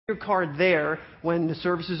your card there when the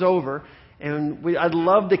service is over. And I'd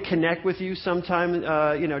love to connect with you sometime,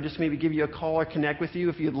 just maybe give you a call or connect with you.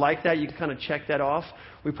 If you'd like that, you can kind of check that off.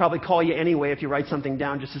 We probably call you anyway if you write something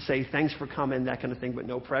down just to say thanks for coming, that kind of thing, but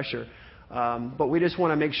no pressure. But we just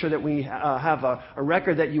want to make sure that we have a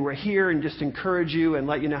record that you were here and just encourage you and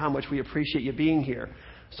let you know how much we appreciate you being here.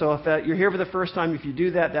 So if you're here for the first time, if you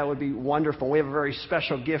do that, that would be wonderful. We have a very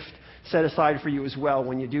special gift set aside for you as well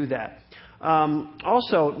when you do that.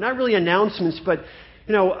 Also, not really announcements, but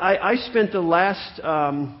I spent the last,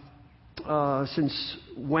 since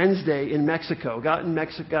Wednesday in Mexico, got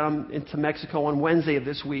into Mexico on Wednesday of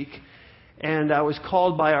this week, and I was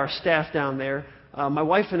called by our staff down there. My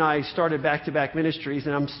wife and I started Back-to-Back Ministries,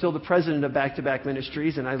 and I'm still the president of Back-to-Back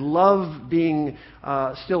Ministries, and I love being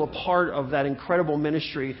still a part of that incredible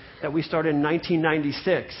ministry that we started in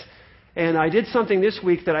 1996. And I did something this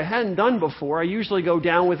week that I hadn't done before. I usually go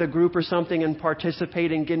down with a group or something and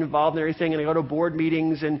participate and get involved in everything. And I go to board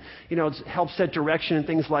meetings and, help set direction and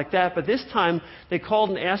things like that. But this time they called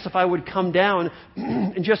and asked if I would come down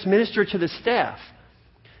and just minister to the staff.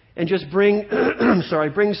 And just bring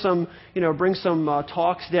some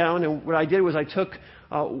talks down. And what I did was I took,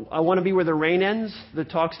 I Want to Be Where the Rain Ends, the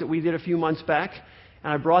talks that we did a few months back.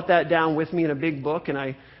 And I brought that down with me in a big book. And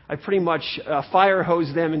I pretty much fire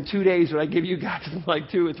hosed them in 2 days, what I give you guys in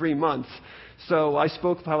like 2 or 3 months. So I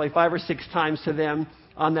spoke probably 5 or 6 times to them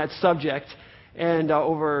on that subject, and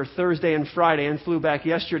over Thursday and Friday, and flew back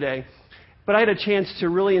yesterday. But I had a chance to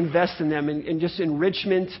really invest in them in just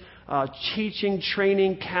enrichment, teaching,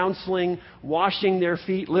 training, counseling, washing their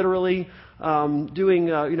feet, literally, doing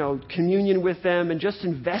communion with them, and just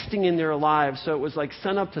investing in their lives. So it was like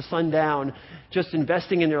sun up to sundown, just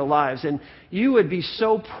investing in their lives. And you would be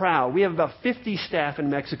so proud. We have about 50 staff in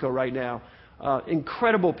Mexico right now,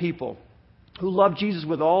 incredible people who love Jesus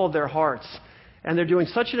with all of their hearts. And they're doing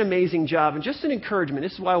such an amazing job. And just an encouragement.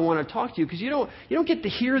 This is why I want to talk to you, because you don't get to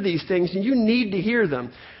hear these things, and you need to hear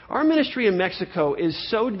them. Our ministry in Mexico is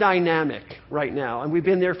so dynamic right now, and we've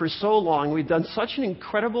been there for so long. We've done such an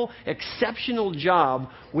incredible, exceptional job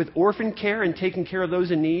with orphan care and taking care of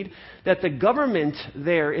those in need, that the government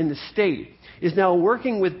there in the state is now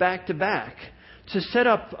working with Back-to-Back to set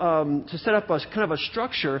up a kind of a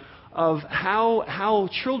structure of how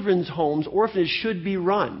children's homes, orphanages should be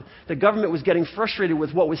run. The government was getting frustrated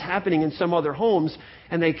with what was happening in some other homes,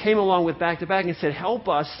 and they came along with Back-to-Back and said, help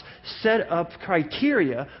us set up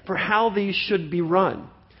criteria for how these should be run.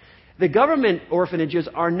 The government orphanages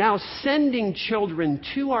are now sending children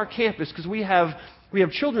to our campus because we have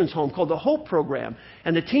children's home called the Hope Program,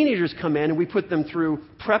 and the teenagers come in and we put them through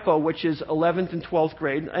Prepa, which is 11th and 12th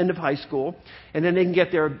grade, end of high school, and then they can get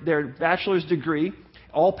their bachelor's degree,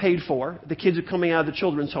 all paid for. The kids are coming out of the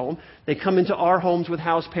children's home. They come into our homes with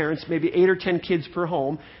house parents, maybe 8 or 10 kids per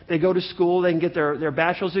home. They go to school. They can get their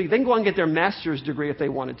bachelor's degree. They can go on and get their master's degree if they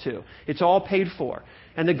wanted to. It's all paid for.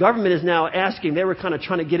 And the government is now asking, they were kind of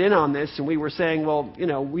trying to get in on this, and we were saying, well,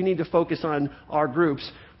 we need to focus on our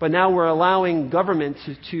groups. But now we're allowing government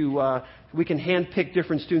to we can handpick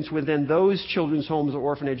different students within those children's homes or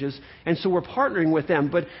orphanages. And so we're partnering with them.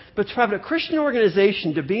 But to have a Christian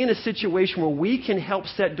organization to be in a situation where we can help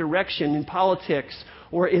set direction in politics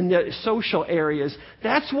or in the social areas,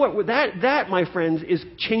 that, my friends, is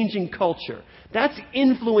changing culture. That's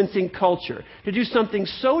influencing culture. To do something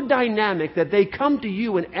so dynamic that they come to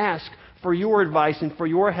you and ask for your advice and for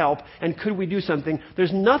your help, and could we do something?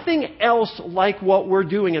 There's nothing else like what we're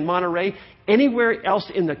doing in Monterey anywhere else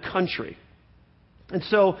in the country. And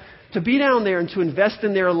so to be down there and to invest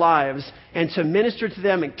in their lives and to minister to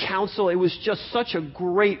them and counsel, it was just such a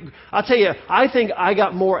great... I'll tell you, I think I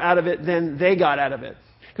got more out of it than they got out of it.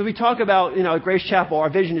 Because we talk about, at Grace Chapel, our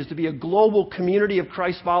vision is to be a global community of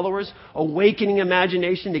Christ followers, awakening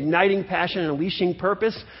imagination, igniting passion, and unleashing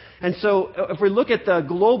purpose. And so if we look at the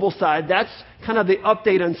global side, that's kind of the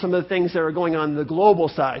update on some of the things that are going on the global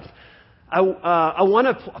side. I want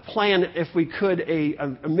to plan, if we could,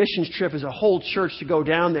 a missions trip as a whole church to go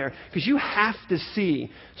down there, because you have to see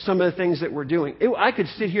some of the things that we're doing. I could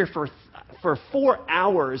sit here for 4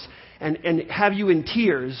 hours and have you in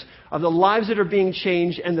tears of the lives that are being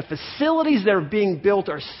changed, and the facilities that are being built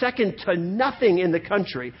are second to nothing in the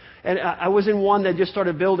country. And I was in one that just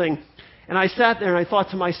started building, and I sat there and I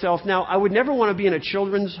thought to myself, now, I would never want to be in a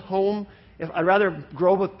children's home. I'd rather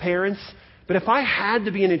grow up with parents. But if I had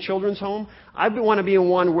to be in a children's home, I'd want to be in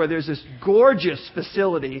one where there's this gorgeous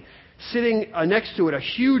facility sitting next to it, a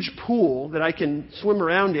huge pool that I can swim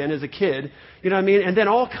around in as a kid. You know what I mean? And then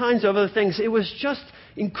all kinds of other things. It was just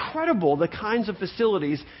incredible, the kinds of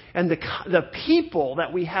facilities and the people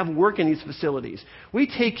that we have work in these facilities. We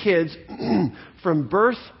take kids from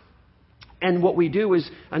birth And what we do is,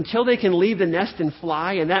 until they can leave the nest and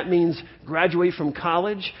fly, and that means graduate from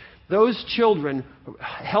college, those children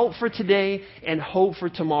help for today and hope for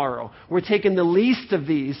tomorrow. We're taking the least of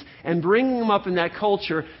these and bringing them up in that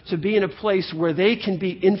culture to be in a place where they can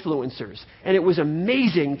be influencers. And it was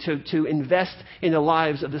amazing to invest in the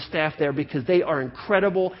lives of the staff there, because they are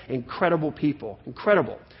incredible, incredible people.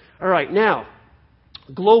 Incredible. All right, now,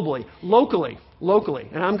 globally, locally,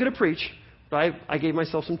 and I'm going to preach, but I gave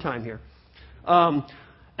myself some time here.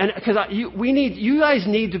 And because you guys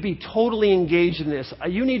need to be totally engaged in this.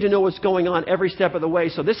 You need to know what's going on every step of the way.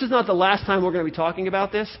 So this is not the last time we're going to be talking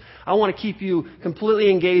about this. I want to keep you completely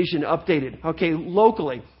engaged and updated. Okay,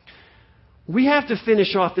 locally, we have to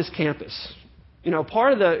finish off this campus. You know,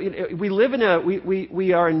 part of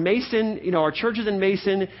we are in Mason. You know, our church is in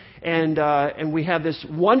Mason, and we have this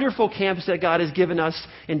wonderful campus that God has given us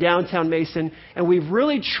in downtown Mason, and we've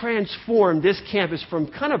really transformed this campus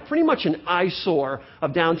from kind of pretty much an eyesore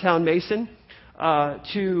of downtown Mason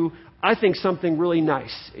to, I think, something really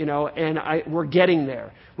nice. You know, and we're getting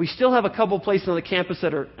there. We still have a couple places on the campus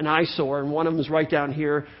that are an eyesore, and one of them is right down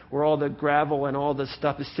here where all the gravel and all the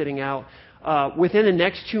stuff is sitting out. Within the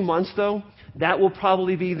next 2 months, though, that will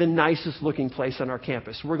probably be the nicest looking place on our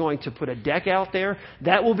campus. We're going to put a deck out there.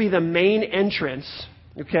 That will be the main entrance,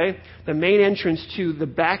 okay? The main entrance to the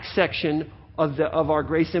back section of our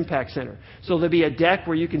Grace Impact Center. So there'll be a deck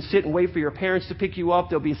where you can sit and wait for your parents to pick you up.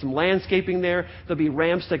 There'll be some landscaping there. There'll be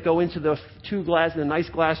ramps that go into the the nice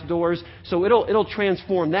glass doors. So it'll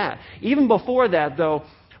transform that. Even before that, though,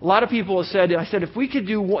 a lot of people have said, if you could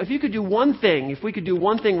do one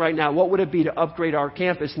thing right now, what would it be to upgrade our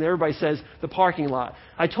campus? And everybody says the parking lot.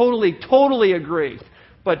 I totally agree.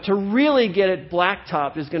 But to really get it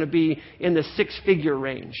blacktopped is going to be in the six-figure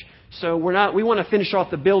range. So we want to finish off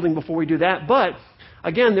the building before we do that. But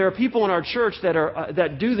again, there are people in our church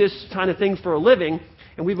that do this kind of thing for a living,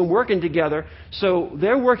 and we've been working together. So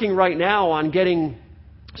they're working right now on getting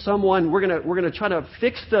someone. We're gonna try to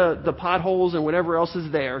fix the potholes and whatever else is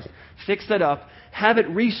there, fix that up, have it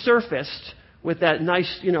resurfaced with that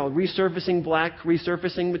nice, black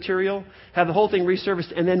resurfacing material, have the whole thing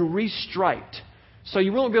resurfaced and then restriped. So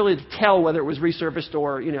you won't be able to tell whether it was resurfaced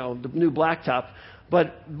or, the new blacktop.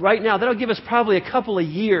 But right now, that'll give us probably a couple of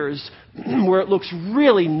years where it looks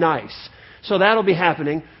really nice. So that'll be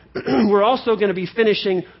happening. We're also going to be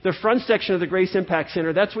finishing the front section of the Grace Impact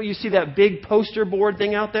Center. That's where you see that big poster board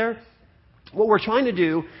thing out there. What we're trying to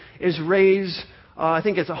do is raise, I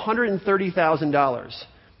think it's $130,000.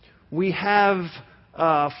 We have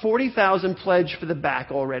 $40,000 pledged for the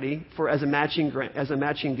back already as a matching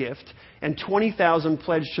gift, and $20,000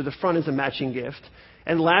 pledged to the front as a matching gift.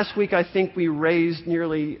 And last week, I think we raised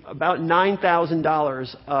nearly about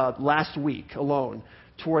 $9,000 last week alone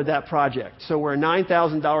toward that project. So we're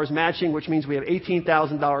 $9,000 matching, which means we have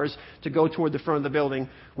 $18,000 to go toward the front of the building,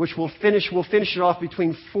 which we'll finish it off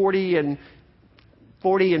between $40 and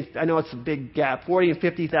I know it's a big gap, $40 and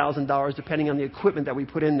 $50,000 depending on the equipment that we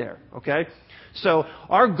put in there. Okay. So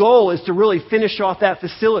our goal is to really finish off that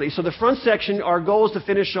facility. So the front section, our goal is to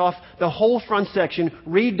finish off the whole front section,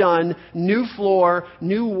 redone, new floor,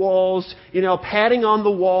 new walls, padding on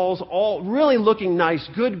the walls, all really looking nice,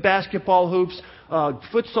 good basketball hoops,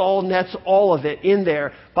 futsal nets, all of it in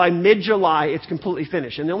there. By mid-July, it's completely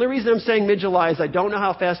finished. And the only reason I'm saying mid-July is I don't know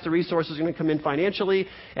how fast the resources are going to come in financially.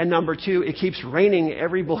 And number two, it keeps raining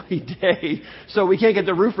every bloody day. So we can't get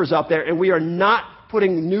the roofers up there. And we are not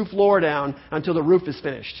putting new floor down until the roof is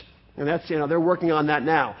finished. And that's, they're working on that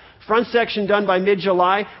now. Front section done by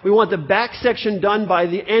mid-July. We want the back section done by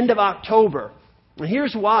the end of October. And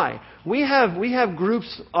here's why. We have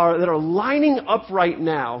groups that are lining up right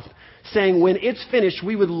now saying when it's finished,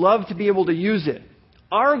 we would love to be able to use it.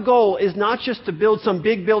 Our goal is not just to build some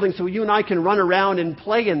big building so you and I can run around and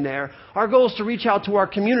play in there. Our goal is to reach out to our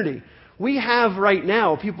community. We have right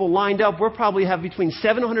now people lined up. We'll probably have between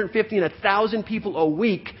 750 and 1,000 people a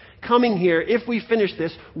week coming here if we finish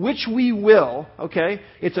this, which we will, okay?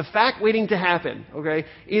 It's a fact waiting to happen, okay?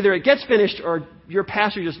 Either it gets finished or your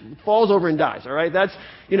pastor just falls over and dies, all right? That's,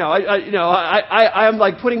 I'm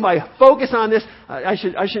like putting my focus on this. I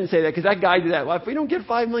shouldn't say that because that guy did that. Well, if we don't get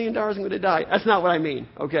 $5 million, I'm going to die. That's not what I mean,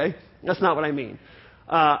 okay? That's not what I mean.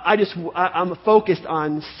 I'm focused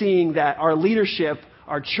on seeing that our leadership,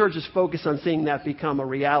 our church is focused on seeing that become a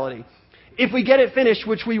reality. If we get it finished,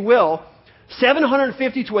 which we will,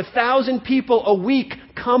 750 to 1,000 people a week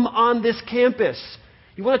come on this campus.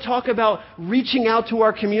 You want to talk about reaching out to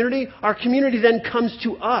our community? Our community then comes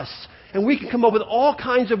to us. And we can come up with all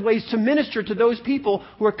kinds of ways to minister to those people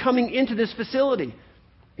who are coming into this facility.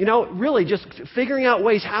 Really just figuring out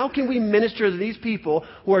ways, how can we minister to these people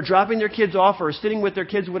who are dropping their kids off or sitting with their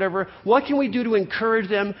kids, whatever? What can we do to encourage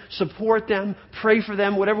them, support them, pray for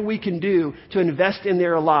them, whatever we can do to invest in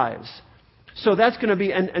their lives? So that's going to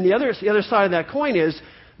be, and the other side of that coin is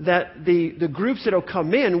that the groups that will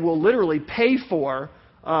come in will literally pay for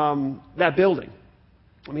that building.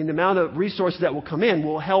 I mean, the amount of resources that will come in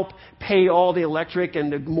will help pay all the electric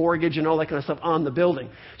and the mortgage and all that kind of stuff on the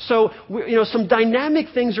building. So, some dynamic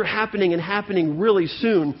things are happening really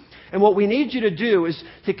soon. And what we need you to do is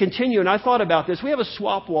to continue. And I thought about this. We have a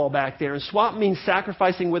swap wall back there. And swap means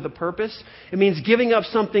sacrificing with a purpose. It means giving up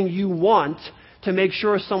something you want to make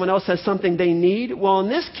sure someone else has something they need. Well, in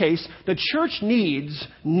this case, the church needs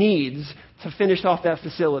to finish off that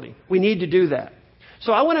facility. We need to do that.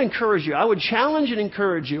 So I want to encourage you. I would challenge and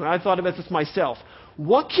encourage you. And I thought about this myself.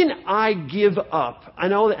 What can I give up? I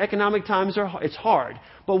know the economic times it's hard.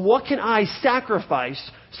 But what can I sacrifice?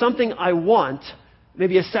 Something I want,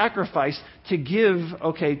 maybe a sacrifice to give,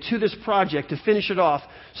 to this project, to finish it off,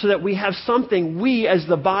 so that we have something, we as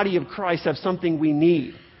the body of Christ have something we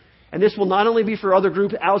need. And this will not only be for other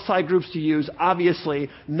groups, outside groups to use, obviously,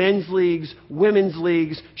 men's leagues, women's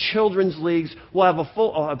leagues, children's leagues. We'll have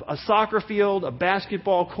a soccer field, a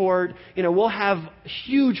basketball court. We'll have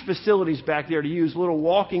huge facilities back there to use, a little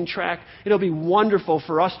walking track. It'll be wonderful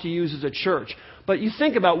for us to use as a church. But you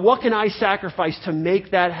think about, what can I sacrifice to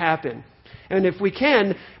make that happen? And if we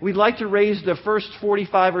can, we'd like to raise the first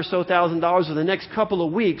 $45,000 or so in the next couple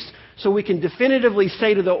of weeks, so we can definitively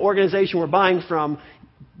say to the organization we're buying from,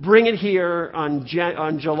 bring it here on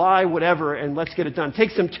July, whatever, and let's get it done. It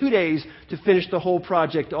takes them 2 days to finish the whole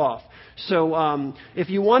project off. So if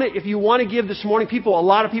you want to give this morning, a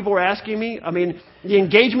lot of people were asking me. I mean, the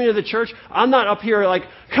engagement of the church. I'm not up here like,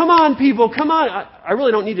 come on, people, come on. I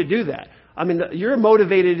really don't need to do that. I mean, you're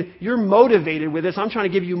motivated. You're motivated with this. I'm trying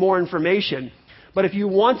to give you more information. But if you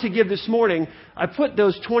want to give this morning, I put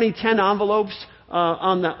those 2010 envelopes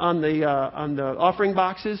on the offering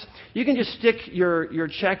boxes. You can just stick your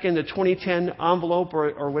check in the 2010 envelope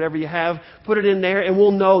or whatever you have, put it in there, and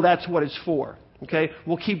we'll know that's what it's for. Okay?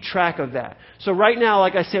 We'll keep track of that. So right now,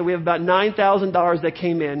 like I said, we have about $9,000 that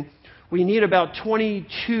came in. We need about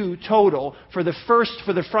 22 total for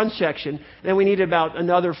the front section. Then we need about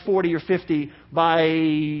another 40 or 50 by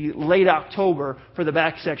late October for the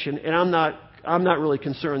back section. And I'm not really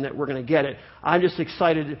concerned that we're going to get it. I'm just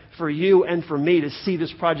excited for you and for me to see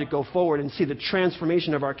this project go forward and see the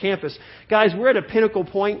transformation of our campus. Guys, we're at a pinnacle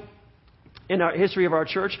point in our history of our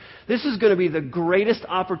church. This is going to be the greatest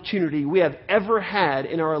opportunity we have ever had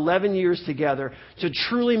in our 11 years together to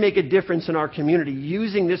truly make a difference in our community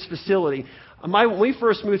using this facility. When we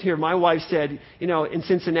first moved here, my wife said, in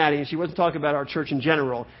Cincinnati, and she wasn't talking about our church in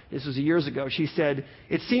general, this was years ago, she said,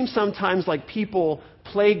 it seems sometimes like people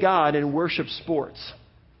play God and worship sports.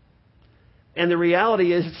 And the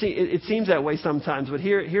reality is, it seems that way sometimes, but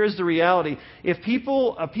here's the reality. If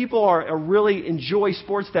people are really enjoy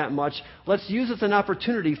sports that much, let's use it as an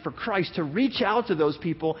opportunity for Christ to reach out to those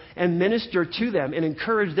people and minister to them and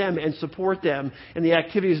encourage them and support them in the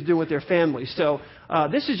activities they're doing with their families. So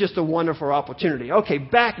this is just a wonderful opportunity. Okay,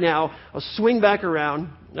 back now. I'll swing back around.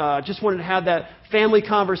 Just wanted to have that family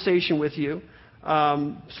conversation with you.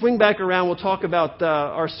 Swing back around. We'll talk about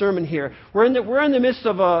our sermon here. We're in the midst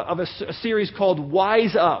of a series called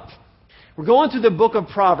Wise Up. We're going through the book of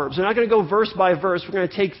Proverbs. We're not going to go verse by verse. We're going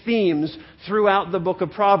to take themes throughout the book of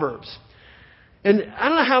Proverbs. And I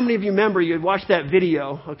don't know how many of you remember you had watched that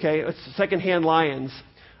video. Okay, it's Secondhand Lions.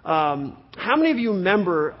 How many of you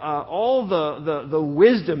remember all the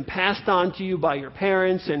wisdom passed on to you by your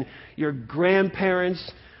parents and your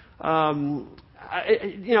grandparents? I'm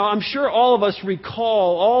sure all of us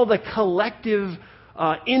recall all the collective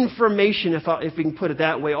information, if we can put it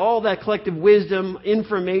that way, all that collective wisdom,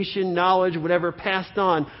 information, knowledge, whatever, passed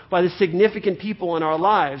on by the significant people in our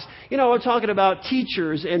lives. I'm talking about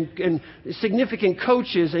teachers and significant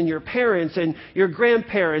coaches and your parents and your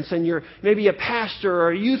grandparents and maybe a pastor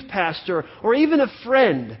or a youth pastor or even a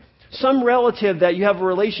friend. Some relative that you have a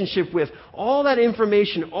relationship with, all that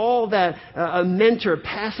information, all that, a mentor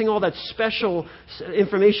passing all that special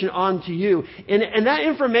information on to you. And that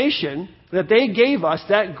information that they gave us,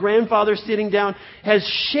 that grandfather sitting down, has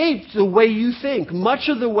shaped the way you think, much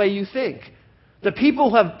of the way you think. The people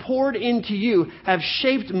who have poured into you have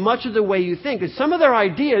shaped much of the way you think. And some of their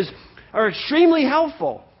ideas are extremely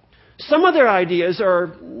helpful. Some of their ideas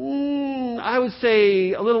are, I would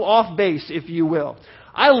say, a little off base, if you will.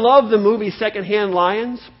 I love the movie Secondhand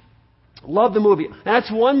Lions. Love the movie.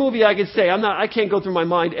 That's one movie I could say. I can't go through my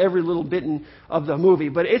mind every little bit of the movie,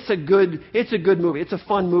 but it's a good movie. It's a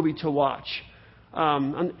fun movie to watch.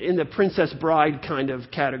 in the Princess Bride kind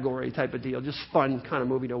of category type of deal. Just fun kind of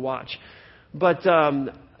movie to watch. But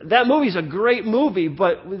that movie's a great movie,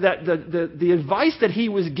 but that the advice that he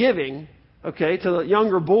was giving, okay, to the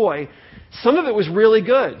younger boy, some of it was really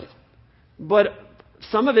good, but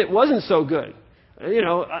some of it wasn't so good. You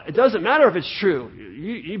know, it doesn't matter if it's true.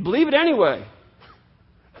 You believe it anyway.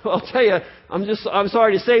 Well, I'll tell you, I'm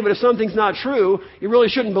sorry to say, but if something's not true, you really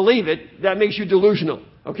shouldn't believe it. That makes you delusional.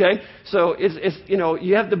 Okay? So it's you know,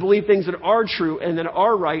 you have to believe things that are true and that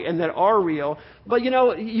are right and that are real. But you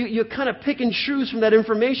know, you kind of pick and choose from that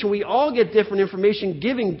information. We all get different information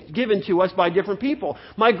given to us by different people.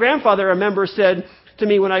 My grandfather, I remember, said to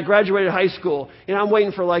me when I graduated high school, you know, I'm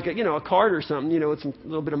waiting for like a card or something, you know, with a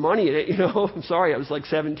little bit of money in it, you know. I'm sorry, I was like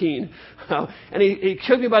 17. And he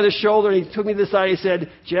took me by the shoulder and he took me to the side. He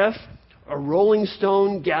said, "Jeff, a rolling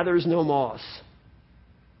stone gathers no moss."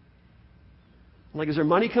 I'm like, is there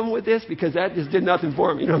money coming with this? Because that just did nothing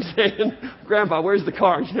for me. You know what I'm saying? Grandpa, where's the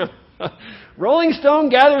card? You know, rolling stone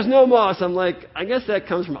gathers no moss. I'm like, I guess that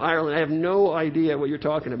comes from Ireland. I have no idea what you're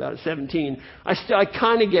talking about at 17. I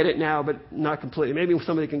kind of get it now, but not completely. Maybe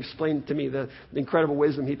somebody can explain to me the incredible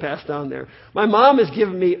wisdom he passed on there. My mom has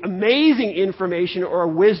given me amazing information or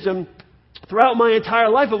wisdom throughout my entire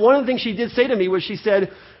life. But one of the things she did say to me was she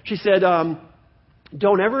said,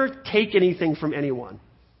 don't ever take anything from anyone.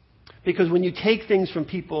 Because when you take things from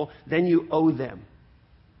people, then you owe them.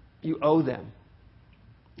 You owe them.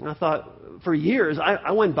 And I thought, for years,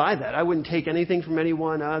 I went by that. I wouldn't take anything from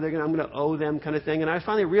anyone. I'm going to owe them kind of thing. And I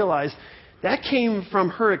finally realized that came from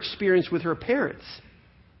her experience with her parents.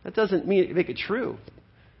 That doesn't make it true.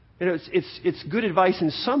 You know, it's good advice in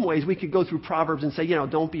some ways. We could go through Proverbs and say, you know,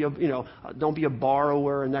 don't be a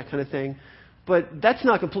borrower and that kind of thing. But that's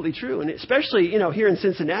not completely true, and especially, you know, here in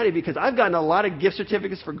Cincinnati, because I've gotten a lot of gift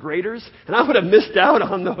certificates for graders, and I would have missed out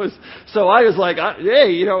on those. So I was like,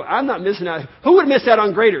 hey, you know, I'm not missing out. Who would miss out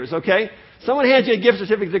on graders, okay? Someone hands you a gift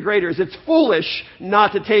certificate to graders. It's foolish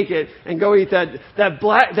not to take it and go eat that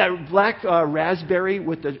black raspberry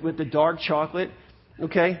with the dark chocolate,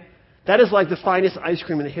 okay? That is like the finest ice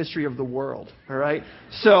cream in the history of the world, all right?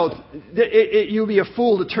 So you'll be a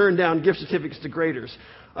fool to turn down gift certificates to graders.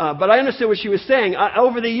 But I understood what she was saying.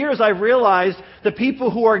 Over the years, I've realized the people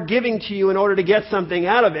who are giving to you in order to get something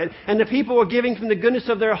out of it, and the people who are giving from the goodness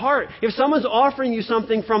of their heart. If someone's offering you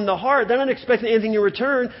something from the heart, they're not expecting anything in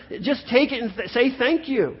return. Just take it and say thank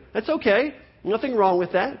you. That's okay. Nothing wrong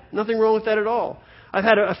with that. Nothing wrong with that at all. I've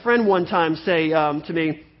had a friend one time say to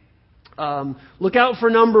me, look out for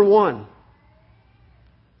number one.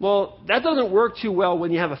 Well, that doesn't work too well when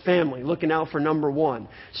you have a family, looking out for number one.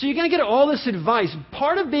 So you're going to get all this advice.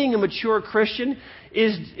 Part of being a mature Christian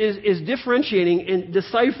is differentiating and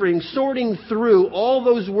deciphering, sorting through all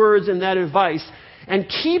those words and that advice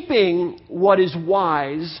and keeping what is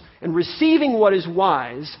wise and receiving what is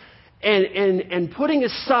wise and putting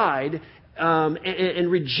aside and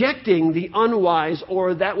rejecting the unwise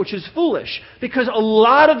or that which is foolish. Because a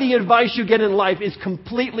lot of the advice you get in life is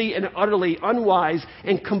completely and utterly unwise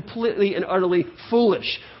and completely and utterly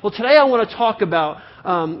foolish. Well, today I want to talk about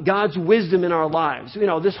God's wisdom in our lives. You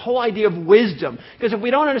know, this whole idea of wisdom. Because if we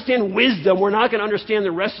don't understand wisdom, we're not going to understand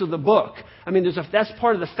the rest of the book. I mean, that's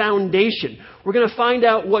part of the foundation. We're going to find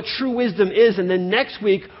out what true wisdom is, and then next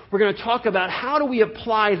week we're going to talk about how do we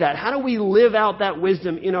apply that? How do we live out that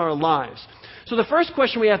wisdom in our lives? So the first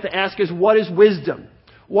question we have to ask is, what is wisdom?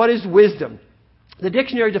 What is wisdom? The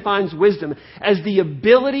dictionary defines wisdom as the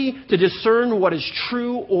ability to discern what is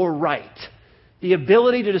true or right. The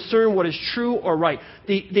ability to discern what is true or right.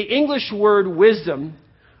 The English word wisdom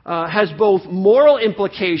has both moral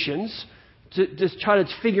implications, to try to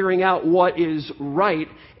figuring out what is right,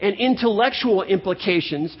 and intellectual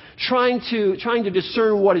implications, trying to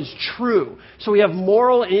discern what is true. So we have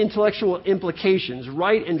moral and intellectual implications,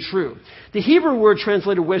 right and true. The Hebrew word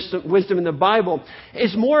translated wisdom in the Bible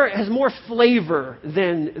has more flavor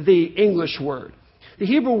than the English word. The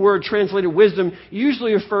Hebrew word translated wisdom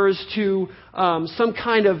usually refers to some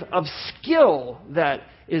kind of skill that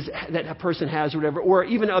a person has or whatever, or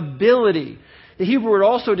even ability. The Hebrew word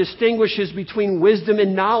also distinguishes between wisdom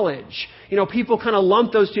and knowledge. You know, people kind of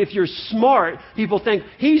lump those two. If you're smart, people think,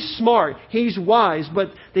 he's smart, he's wise. But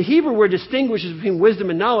the Hebrew word distinguishes between wisdom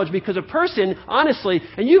and knowledge because a person, honestly,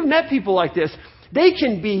 and you've met people like this, they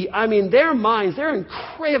can be, their minds,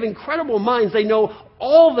 have incredible minds. They know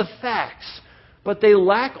all the facts, but they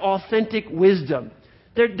lack authentic wisdom.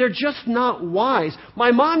 They're just not wise. My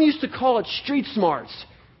mom used to call it street smarts.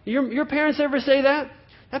 Your parents ever say that?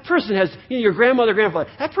 That person has, your grandmother, grandfather,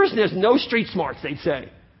 that person has no street smarts, they'd say.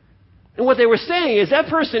 And what they were saying is that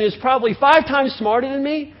person is probably 5 times smarter than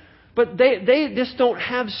me, But they just don't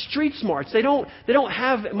have street smarts. They don't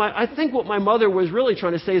have, I think what my mother was really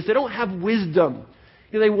trying to say is they don't have wisdom.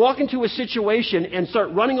 They walk into a situation and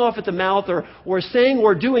start running off at the mouth or saying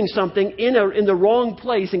or doing something in the wrong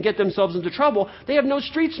place and get themselves into trouble. They have no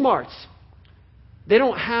street smarts. They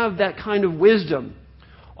don't have that kind of wisdom.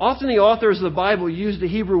 Often the authors of the Bible use the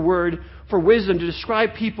Hebrew word for wisdom to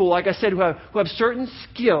describe people, like I said, who have certain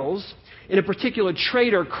skills in a particular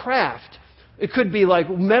trade or craft. It could be like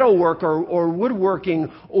metalwork or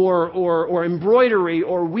woodworking or embroidery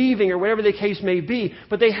or weaving or whatever the case may be.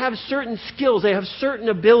 But they have certain skills. They have certain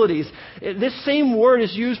abilities. This same word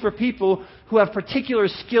is used for people who have particular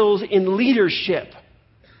skills in leadership.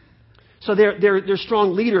 So they're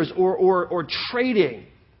strong leaders or trading.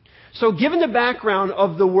 So given the background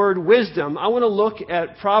of the word wisdom, I want to look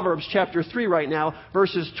at Proverbs chapter 3 right now,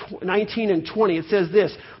 verses 19 and 20. It says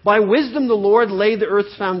this, "By wisdom the Lord laid the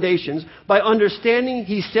earth's foundations. By understanding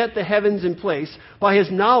he set the heavens in place. By his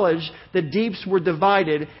knowledge the deeps were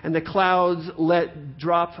divided, and the clouds let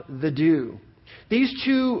drop the dew." These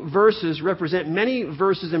two verses represent many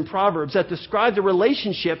verses in Proverbs that describe the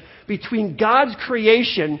relationship between God's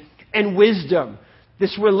creation and wisdom.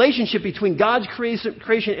 This relationship between God's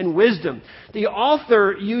creation and wisdom. The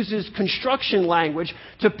author uses construction language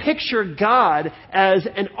to picture God as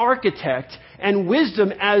an architect and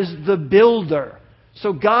wisdom as the builder.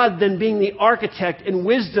 So God then being the architect and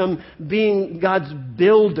wisdom being God's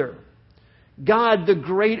builder. God, the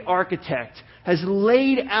great architect, has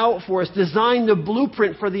laid out for us, designed the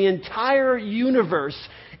blueprint for the entire universe,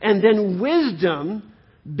 and then wisdom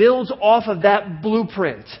builds off of that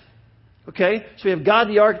blueprint. Okay? So we have God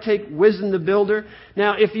the architect, wisdom the builder.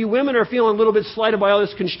 Now, if you women are feeling a little bit slighted by all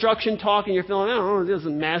this construction talk and you're feeling, I don't know, this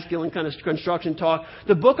is masculine kind of construction talk,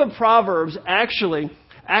 the book of Proverbs actually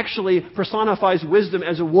personifies wisdom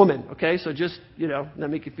as a woman. Okay? So just, that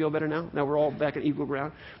make you feel better now? Now we're all back at equal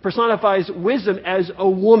ground. Personifies wisdom as a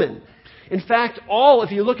woman. In fact,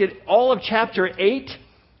 if you look at all of chapter 8,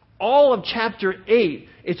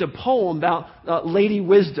 it's a poem about Lady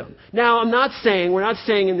Wisdom. Now, we're not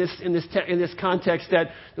saying in this context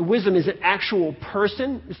that the wisdom is an actual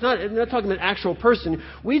person. I'm not talking about an actual person.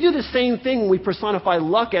 We do the same thing when we personify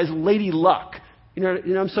luck as Lady Luck.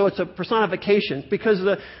 So it's a personification because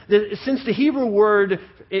since the Hebrew word,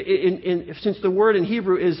 since the word in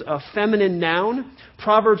Hebrew is a feminine noun,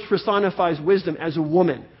 Proverbs personifies wisdom as a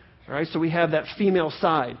woman. All right, so we have that female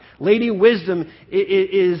side. Lady Wisdom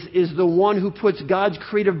is the one who puts God's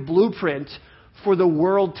creative blueprint for the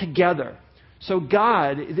world together. So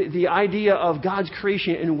God, the idea of God's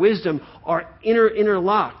creation and wisdom are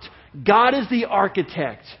interlocked. God is the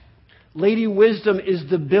architect. Lady Wisdom is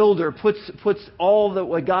the builder, puts all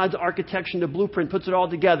what God's architecture, the blueprint, puts it all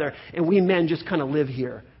together, and we men just kind of live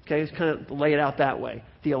here. Okay, just kind of lay it out that way,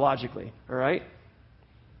 theologically. All right?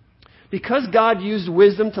 Because God used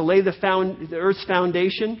wisdom to lay the earth's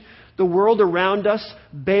foundation, the world around us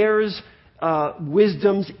bears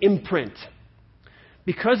wisdom's imprint.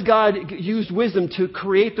 Because God used wisdom to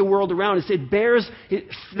create the world around us, it bears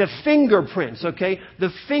the fingerprints, okay? The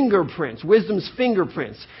fingerprints, wisdom's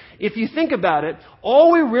fingerprints. If you think about it,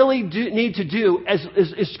 all we really need to do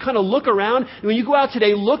is kind of look around. When you go out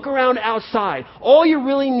today, look around outside. All you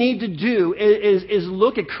really need to do is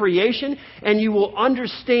look at creation, and you will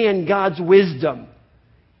understand God's wisdom.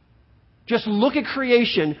 Just look at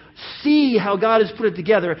creation, see how God has put it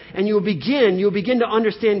together, and you'll begin to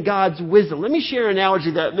understand God's wisdom. Let me share an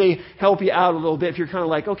analogy that may help you out a little bit if you're kind of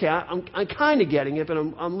like, okay, I'm kind of getting it, but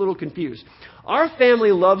I'm a little confused. Our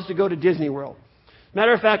family loves to go to Disney World.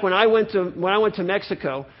 Matter of fact, when I went to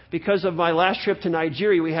Mexico, because of my last trip to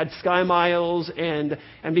Nigeria, we had Sky Miles, and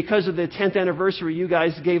because of the 10th anniversary, you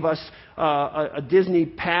guys gave us a Disney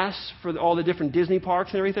pass for all the different Disney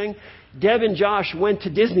parks and everything. Deb and Josh went to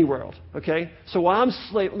Disney World, okay? So while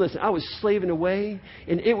I was slaving away,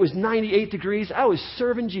 and it was 98 degrees, I was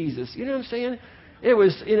serving Jesus. You know what I'm saying? It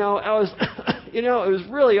was, it was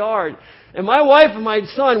really hard. And my wife and my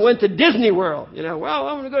son went to Disney World. Well,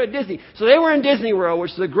 I'm going to go to Disney. So they were in Disney World,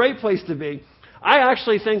 which is a great place to be. I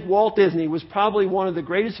actually think Walt Disney was probably one of the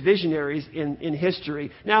greatest visionaries in history.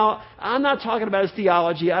 Now, I'm not talking about his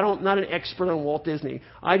theology. I'm not an expert on Walt Disney.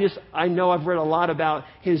 I know I've read a lot about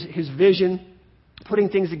his vision, putting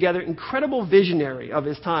things together. Incredible visionary of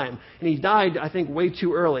his time. And he died, I think, way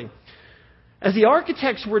too early. As the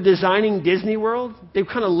architects were designing Disney World, they were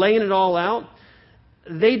kind of laying it all out.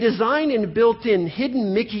 They designed and built in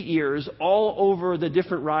hidden Mickey ears all over the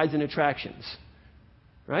different rides and attractions.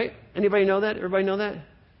 Right? Anybody know that? Everybody know that?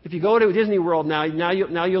 If you go to Disney World now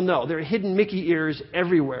you'll know. There are hidden Mickey ears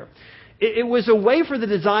everywhere. It was a way for the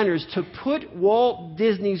designers to put Walt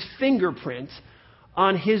Disney's fingerprint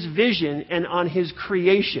on his vision and on his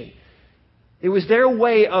creation. It was their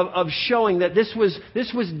way of showing that this was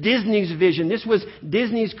Disney's vision. This was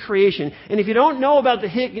Disney's creation. And if you don't know about the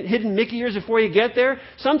hidden Mickey ears before you get there,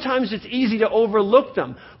 sometimes it's easy to overlook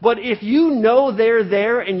them. But if you know they're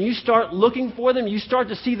there and you start looking for them, you start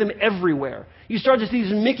to see them everywhere. You start to see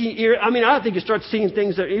these Mickey ears. I mean, I think you start seeing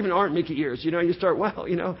things that even aren't Mickey ears. You know, you start, well,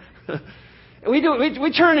 you know. We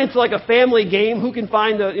turn it into like a family game. Who can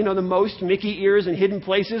find the most Mickey ears in hidden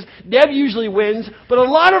places? Deb usually wins, but a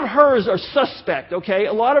lot of hers are suspect, okay?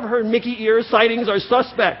 A lot of her Mickey ear sightings are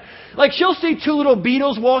suspect. Like, she'll see two little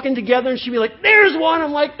beetles walking together and she'll be like, there's one.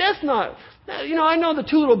 I'm like, that's not, I know the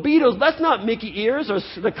two little beetles. That's not Mickey ears or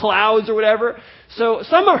the clouds or whatever. So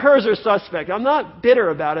some of hers are suspect. I'm not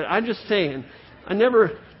bitter about it. I'm just saying, I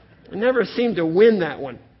never seem to win that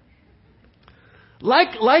one.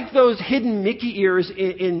 Like those hidden Mickey ears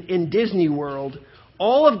in Disney World,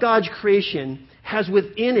 all of God's creation has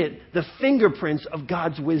within it the fingerprints of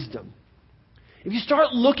God's wisdom. If you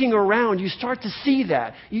start looking around, you start to see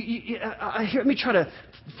that. Let me try to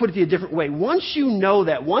put it a different way. Once you know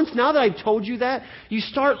that, now that I've told you that, you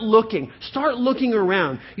start looking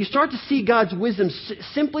around. You start to see God's wisdom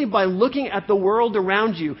simply by looking at the world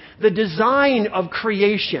around you, the design of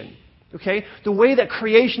creation. Okay? The way that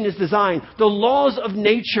creation is designed, the laws of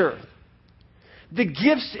nature, the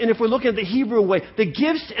gifts, and if we're looking at the Hebrew way, the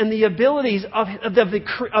gifts and the abilities of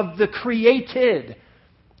the created.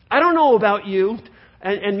 I don't know about you,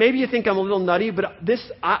 and maybe you think I'm a little nutty, but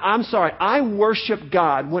I'm sorry. I worship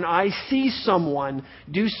God when I see someone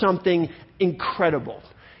do something incredible.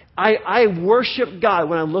 I worship God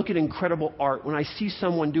when I look at incredible art, when I see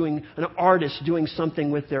an artist doing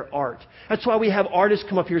something with their art. That's why we have artists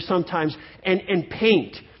come up here sometimes and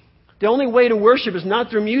paint. The only way to worship is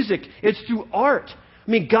not through music, it's through art.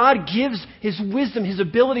 I mean, God gives His wisdom, His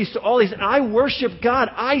abilities to all these. And I worship God.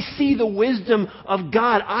 I see the wisdom of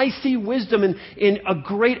God. I see wisdom in a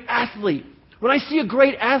great athlete. When I see a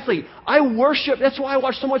great athlete, I worship. That's why I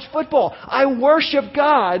watch so much football. I worship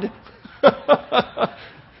God.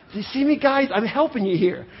 Do you see me, guys? I'm helping you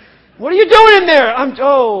here. What are you doing in there?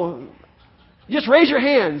 Just raise your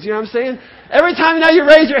hands. You know what I'm saying? Every time now you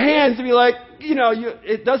raise your hands to be like,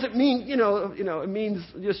 it doesn't mean, it means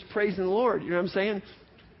just praising the Lord. You know what I'm saying?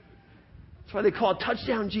 That's why they call it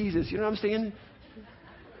touchdown Jesus. You know what I'm saying?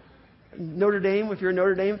 Notre Dame, if you're a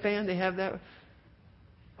Notre Dame fan, they have that.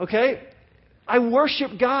 Okay? I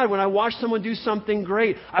worship God when I watch someone do something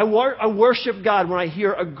great. I worship God when I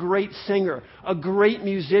hear a great singer, a great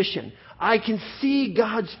musician. I can see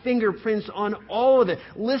God's fingerprints on all of it.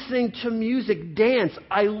 Listening to music, dance.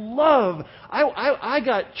 I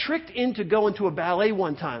got tricked into going to a ballet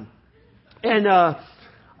one time. And I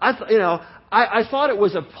thought it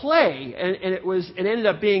was a play, and it ended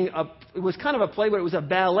up being it was kind of a play, but it was a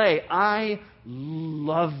ballet. I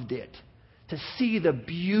loved it. To see the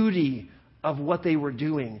beauty of what they were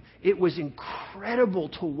doing. It was incredible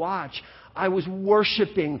to watch. I was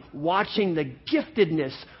worshiping, watching the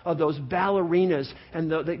giftedness of those ballerinas,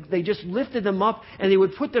 and they just lifted them up and they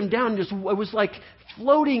would put them down. It was like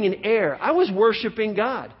floating in air. I was worshiping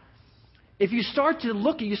God. If you start to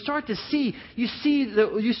look, you start to see, you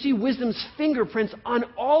see wisdom's fingerprints on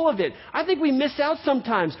all of it. I think we miss out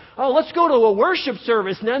sometimes. Oh, let's go to a worship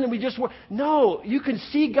service and then we just No, you can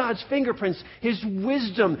see God's fingerprints, His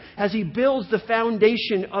wisdom as He builds the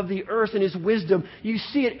foundation of the earth and His wisdom. You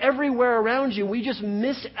see it everywhere around you. We just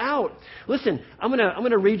miss out. Listen, I'm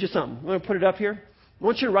gonna read you something. I'm gonna put it up here. I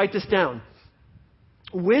want you to write this down.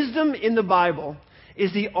 Wisdom in the Bible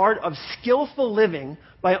is the art of skillful living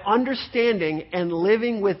by understanding and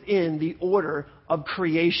living within the order of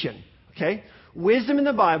creation. Okay? Wisdom in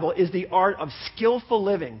the Bible is the art of skillful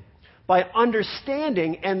living by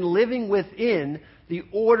understanding and living within the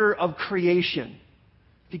order of creation.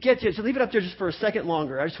 If you get to it, so leave it up there just for a second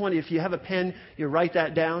longer. I just want you, if you have a pen, you write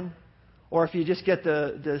that down. Or if you just get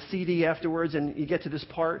the CD afterwards and you get to this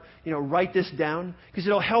part, write this down. Because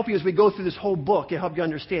it'll help you as we go through this whole book. It'll help you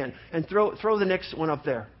understand. And throw the next one up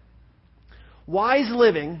there. Wise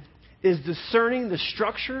living is discerning the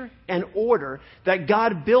structure and order that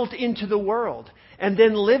God built into the world. And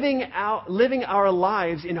then living our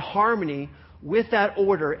lives in harmony with that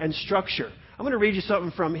order and structure. I'm going to read you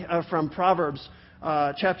something from Proverbs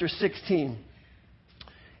chapter 16.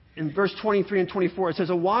 In verse 23 and 24, it says,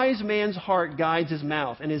 "A wise man's heart guides his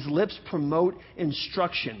mouth, and his lips promote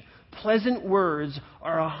instruction. Pleasant words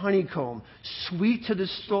are a honeycomb, sweet to the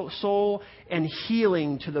soul and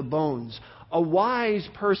healing to the bones. A wise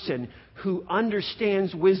person who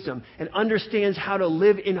understands wisdom and understands how to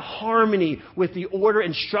live in harmony with the order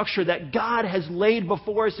and structure that God has laid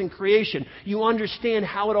before us in creation. You understand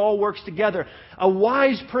how it all works together. A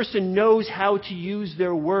wise person knows how to use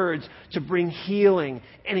their words to bring healing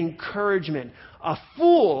and encouragement. A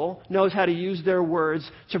fool knows how to use their words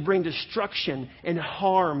to bring destruction and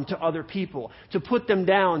harm to other people, to put them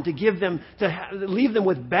down, to leave them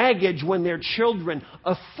with baggage when they're children.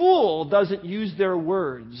 A fool doesn't use their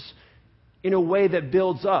words in a way that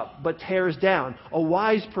builds up but tears down. A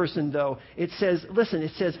wise person, though, it says,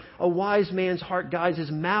 a wise man's heart guides his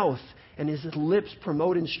mouth, and his lips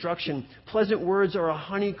promote instruction. Pleasant words are a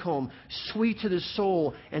honeycomb, sweet to the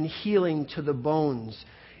soul and healing to the bones.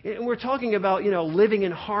 And we're talking about, living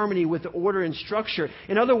in harmony with the order and structure.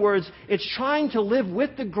 In other words, it's trying to live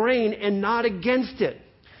with the grain and not against it.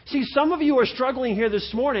 See, some of you are struggling here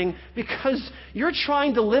this morning because you're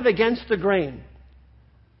trying to live against the grain.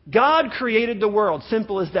 God created the world.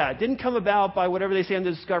 Simple as that. Didn't come about by whatever they say on the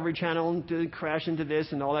Discovery Channel and did crash into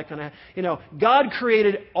this and all that kind of, God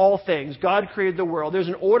created all things. God created the world. There's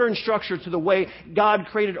an order and structure to the way God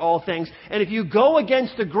created all things. And if you go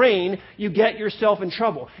against the grain, you get yourself in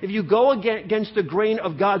trouble. If you go against the grain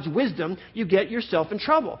of God's wisdom, you get yourself in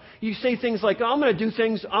trouble. You say things like, I'm going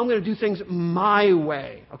to do things my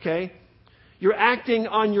way. Okay? You're acting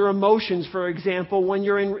on your emotions, for example, when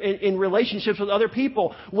you're in relationships with other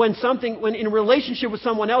people. When in relationship with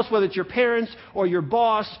someone else, whether it's your parents or your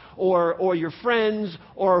boss or your friends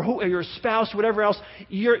or your spouse, whatever else,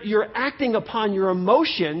 you're acting upon your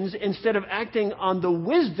emotions instead of acting on the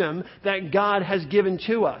wisdom that God has given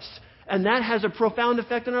to us. And that has a profound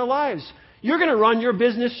effect on our lives. You're going to run your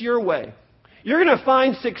business your way. You're going to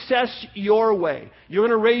find success your way. You're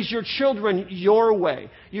going to raise your children your way.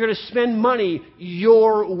 You're going to spend money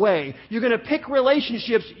your way. You're going to pick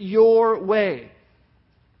relationships your way.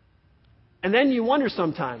 And then you wonder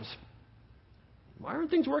sometimes, why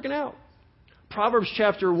aren't things working out? Proverbs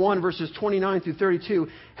chapter 1, verses 29 through 32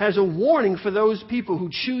 has a warning for those people who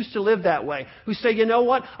choose to live that way, who say, you know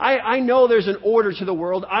what? I know there's an order to the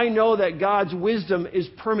world. I know that God's wisdom is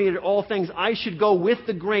permeated all things. I should go with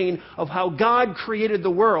the grain of how God created the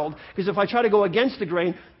world, because if I try to go against the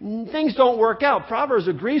grain, things don't work out. Proverbs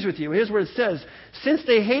agrees with you. Here's what it says. Since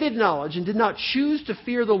they hated knowledge and did not choose to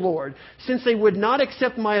fear the Lord, since they would not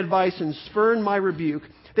accept my advice and spurn my rebuke,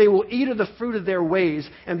 they will eat of the fruit of their ways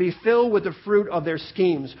and be filled with the fruit of their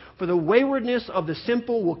schemes. For the waywardness of the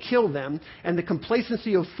simple will kill them, and the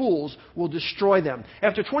complacency of fools will destroy them.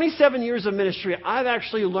 After 27 years of ministry, I've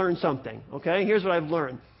actually learned something. Okay? Here's what I've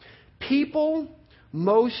learned. People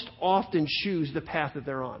most often choose the path that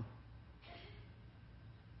they're on.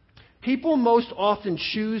 People most often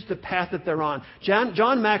choose the path that they're on.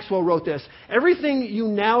 John Maxwell wrote this. Everything you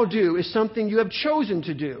now do is something you have chosen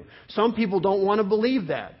to do. Some people don't want to believe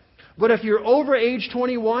that. But if you're over age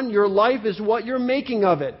 21, your life is what you're making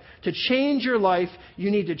of it. To change your life, you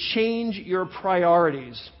need to change your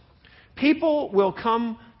priorities. People will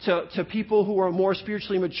come to people who are more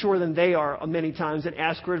spiritually mature than they are many times and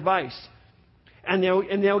ask for advice. And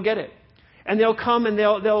they'll get it. And they'll come and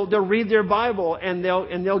they'll read their Bible and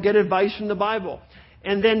they'll get advice from the Bible.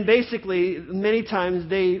 And then basically, many times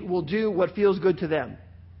they will do what feels good to them.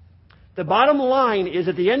 The bottom line is,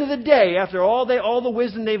 at the end of the day, after all the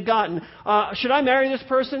wisdom they've gotten, should I marry this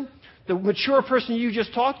person? The mature person you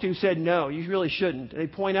just talked to said, no, you really shouldn't. They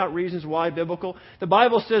point out reasons why biblical. The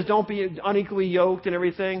Bible says don't be unequally yoked and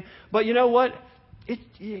everything. But you know what?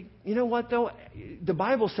 You know what, though? The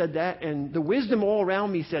Bible said that, and the wisdom all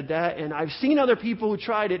around me said that, and I've seen other people who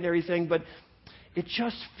tried it and everything, but it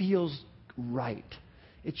just feels right.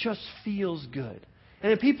 It just feels good.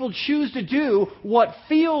 And if people choose to do what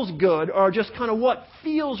feels good, or just kind of what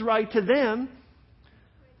feels right to them,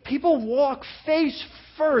 people walk face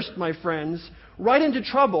first, my friends, right into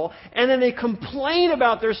trouble, and then they complain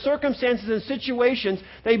about their circumstances and situations.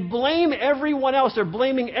 They blame everyone else. They're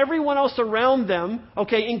blaming everyone else around them,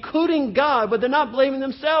 okay, including God, but they're not blaming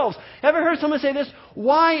themselves. Ever heard someone say this?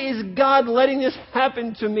 Why is God letting this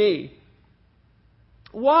happen to me?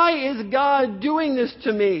 Why is God doing this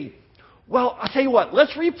to me? Well, I'll tell you what,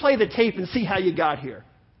 let's replay the tape and see how you got here.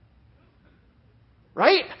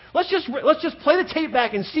 Right? Let's just play the tape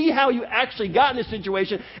back and see how you actually got in this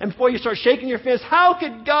situation. And before you start shaking your fist, how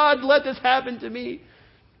could God let this happen to me?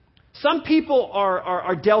 Some people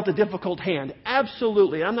are dealt a difficult hand.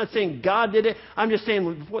 Absolutely. I'm not saying God did it. I'm just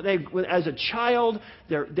saying as a child,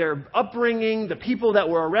 their upbringing, the people that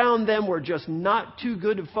were around them were just not too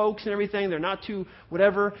good folks and everything. They're not too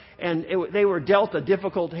whatever. And they were dealt a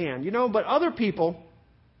difficult hand. But other people,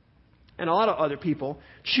 and a lot of other people,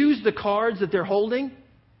 choose the cards that they're holding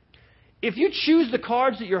if you choose the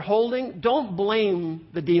cards that you're holding, don't blame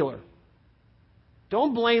the dealer.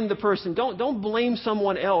 Don't blame the person. Don't blame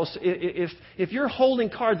someone else. If you're holding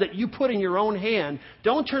cards that you put in your own hand,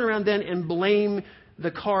 don't turn around then and blame the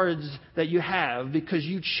cards that you have because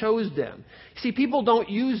you chose them. See, people don't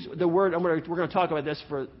use the word, we're going to talk about this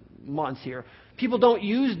for months here. People don't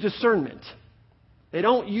use discernment. They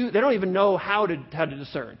don't even know how to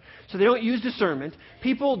discern. So they don't use discernment.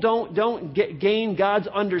 People don't gain God's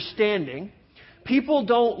understanding. People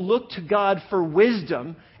don't look to God for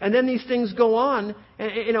wisdom, and then these things go on,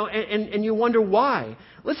 and you wonder why.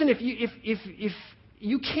 Listen, if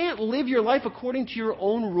you can't live your life according to your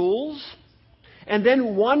own rules, and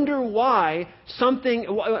then wonder why something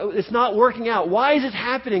is not working out. Why is it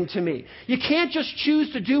happening to me? You can't just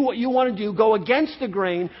choose to do what you want to do, go against the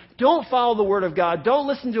grain, don't follow the Word of God, don't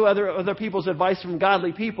listen to other people's advice from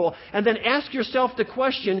godly people, and then ask yourself the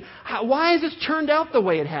question, why has this turned out the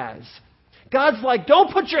way it has? God's like,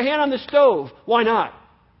 don't put your hand on the stove. Why not?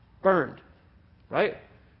 Burned. Right?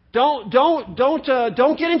 Don't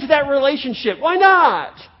get into that relationship. Why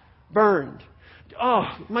not? Burned. Oh,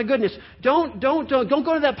 my goodness. Don't go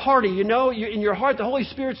to that party. You know, in your heart, the Holy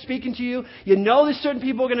Spirit's speaking to you. You know that certain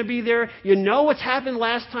people are going to be there. You know what's happened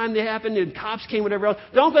last time they happened and cops came, whatever else.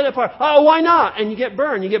 Don't go to that party. Oh, why not? And you get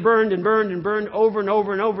burned. You get burned and burned and burned over and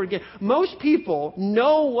over and over again. Most people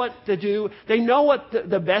know what to do. They know what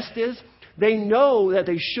the best is. They know that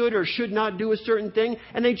they should or should not do a certain thing,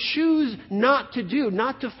 and they choose not to do,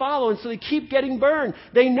 not to follow, and so they keep getting burned.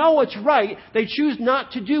 They know what's right. They choose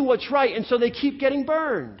not to do what's right, and so they keep getting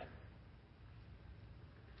burned.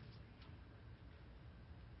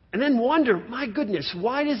 And then wonder, my goodness,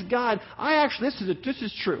 why does God... this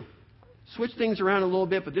is true. Switch things around a little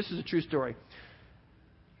bit, but this is a true story.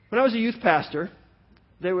 When I was a youth pastor,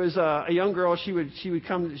 there was a young girl. She would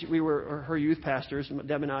come. We were her youth pastors,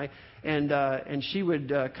 Deb and I, and she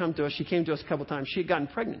would come to us. She came to us a couple times. She had gotten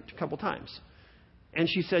pregnant a couple times, and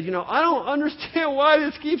she said, I don't understand why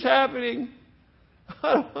this keeps happening.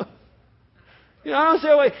 I don't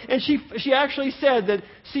understand why. And she actually said that.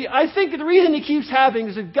 See, I think the reason it keeps happening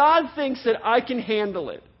is that God thinks that I can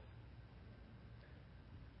handle it.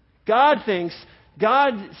 God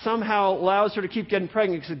somehow allows her to keep getting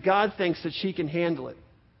pregnant because God thinks that she can handle it.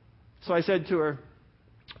 So I said to her,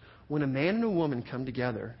 when a man and a woman come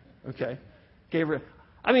together, she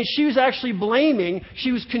was actually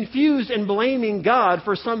she was confused and blaming God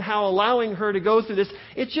for somehow allowing her to go through this.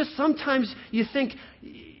 It's just sometimes you think,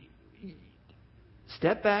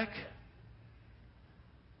 step back,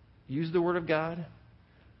 use the Word of God,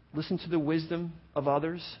 listen to the wisdom of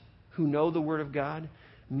others who know the Word of God,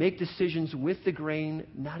 make decisions with the grain,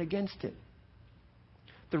 not against it.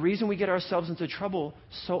 The reason we get ourselves into trouble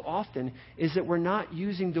so often is that we're not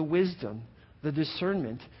using the wisdom, the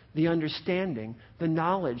discernment, the understanding, the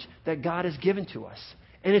knowledge that God has given to us.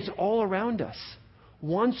 And it's all around us.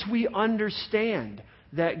 Once we understand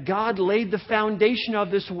that God laid the foundation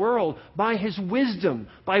of this world by His wisdom,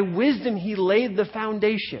 by wisdom He laid the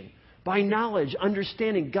foundation. By knowledge,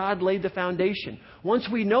 understanding, God laid the foundation. Once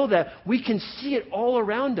we know that, we can see it all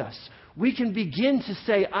around us. We can begin to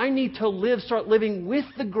say, I need to start living with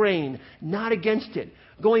the grain, not against it.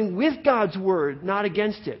 Going with God's Word, not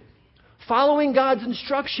against it. Following God's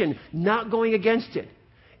instruction, not going against it.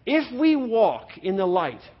 If we walk in the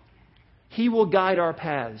light, He will guide our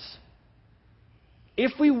paths.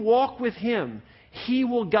 If we walk with Him, He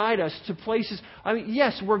will guide us to places.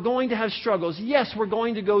 Yes, we're going to have struggles. Yes, we're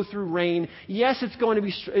going to go through rain. Yes, it's going to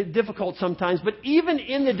be difficult sometimes. But even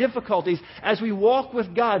in the difficulties, as we walk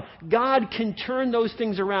with God, God can turn those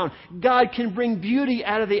things around. God can bring beauty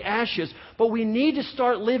out of the ashes. But we need to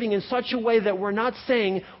start living in such a way that we're not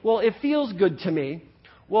saying, well, it feels good to me.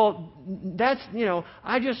 Well, that's,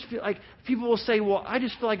 I just feel like, people will say, well, I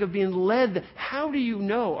just feel like I'm being led. How do you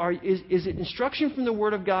know? Is it instruction from the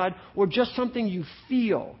Word of God or just something you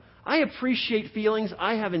feel? I appreciate feelings.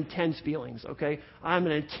 I have intense feelings, okay? I'm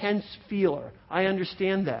an intense feeler. I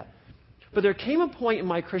understand that. But there came a point in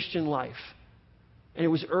my Christian life, and it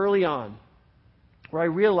was early on, where I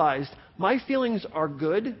realized my feelings are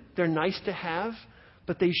good. They're nice to have,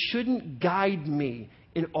 but they shouldn't guide me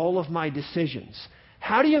in all of my decisions.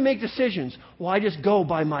 How do you make decisions? Well, I just go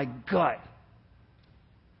by my gut.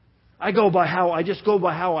 I just go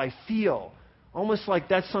by how I feel. Almost like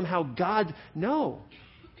that's somehow God. No.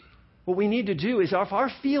 What we need to do is if our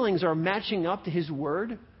feelings are matching up to His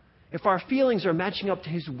Word, if our feelings are matching up to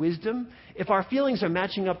His wisdom, if our feelings are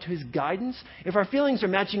matching up to His guidance, if our feelings are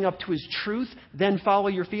matching up to His truth, then follow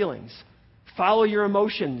your feelings. Follow your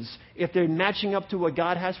emotions if they're matching up to what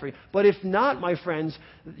God has for you. But if not, my friends,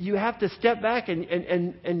 you have to step back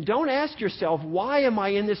and don't ask yourself, why am I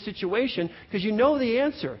in this situation? Because you know the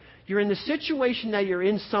answer. You're in the situation that you're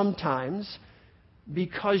in sometimes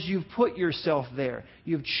because you've put yourself there.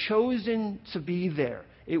 You've chosen to be there.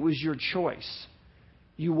 It was your choice.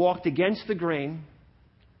 You walked against the grain.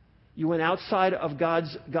 You went outside of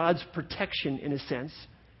God's protection, in a sense,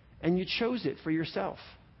 and you chose it for yourself.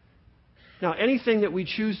 Now, anything that we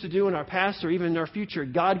choose to do in our past or even in our future,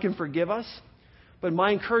 God can forgive us. But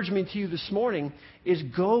my encouragement to you this morning is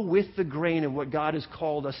go with the grain of what God has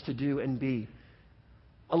called us to do and be.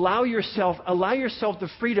 Allow yourself the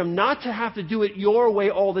freedom not to have to do it your way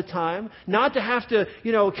all the time, not to have to,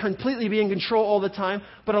 completely be in control all the time,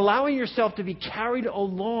 but allowing yourself to be carried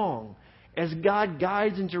along as God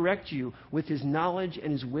guides and directs you with His knowledge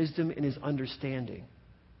and His wisdom and His understanding.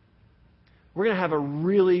 We're going to have a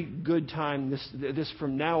really good time this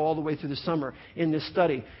from now all the way through the summer in this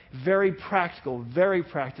study. Very practical, very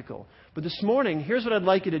practical. But this morning, here's what I'd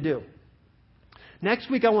like you to do.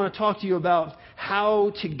 Next week, I want to talk to you about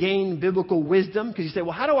how to gain biblical wisdom. Because you say,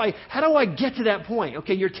 well, how do I get to that point?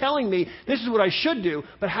 Okay, you're telling me this is what I should do,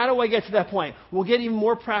 but how do I get to that point? We'll get even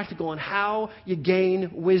more practical on how you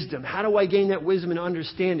gain wisdom. How do I gain that wisdom and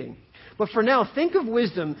understanding? But for now, think of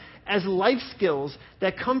wisdom as life skills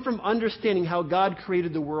that come from understanding how God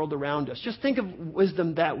created the world around us. Just think of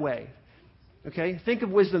wisdom that way. Okay? Think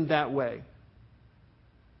of wisdom that way.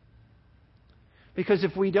 Because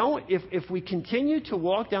if we continue to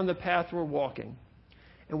walk down the path we're walking,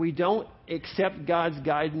 and we don't accept God's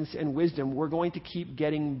guidance and wisdom, we're going to keep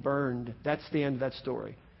getting burned. That's the end of that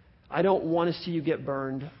story. I don't want to see you get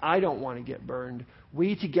burned. I don't want to get burned.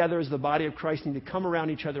 We together as the body of Christ need to come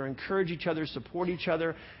around each other, encourage each other, support each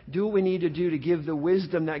other, do what we need to do to give the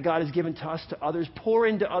wisdom that God has given to us to others, pour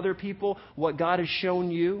into other people what God has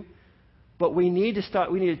shown you. But we need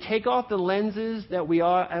to take off the lenses that we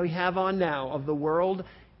have on now of the world.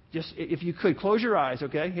 Just, if you could, close your eyes,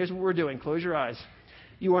 okay? Here's what we're doing. Close your eyes.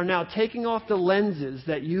 You are now taking off the lenses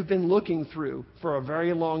that you've been looking through for a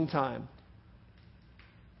very long time.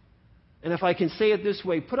 And if I can say it this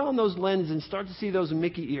way, put on those lenses and start to see those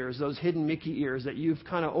Mickey ears, those hidden Mickey ears that you've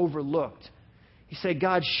kind of overlooked. You say,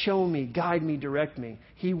 God, show me, guide me, direct me.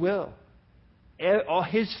 He will. All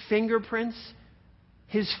His fingerprints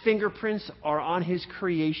are on His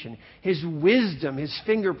creation. His wisdom, His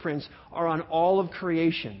fingerprints are on all of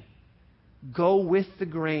creation. Go with the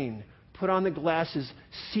grain. Put on the glasses.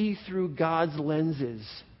 See through God's lenses.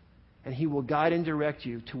 And He will guide and direct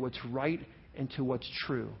you to what's right and to what's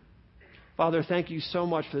true. Father, thank you so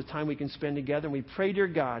much for the time we can spend together. And we pray, dear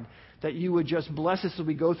God, that you would just bless us as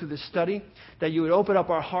we go through this study, that you would open up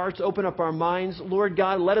our hearts, open up our minds. Lord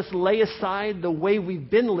God, let us lay aside the way we've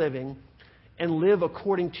been living and live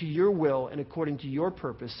according to your will and according to your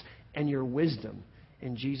purpose and your wisdom.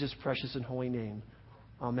 In Jesus' precious and holy name.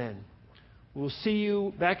 Amen. We'll see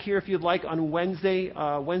you back here if you'd like on Wednesday at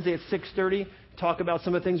 6:30. Talk about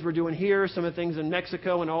some of the things we're doing here, some of the things in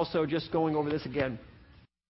Mexico, and also just going over this again.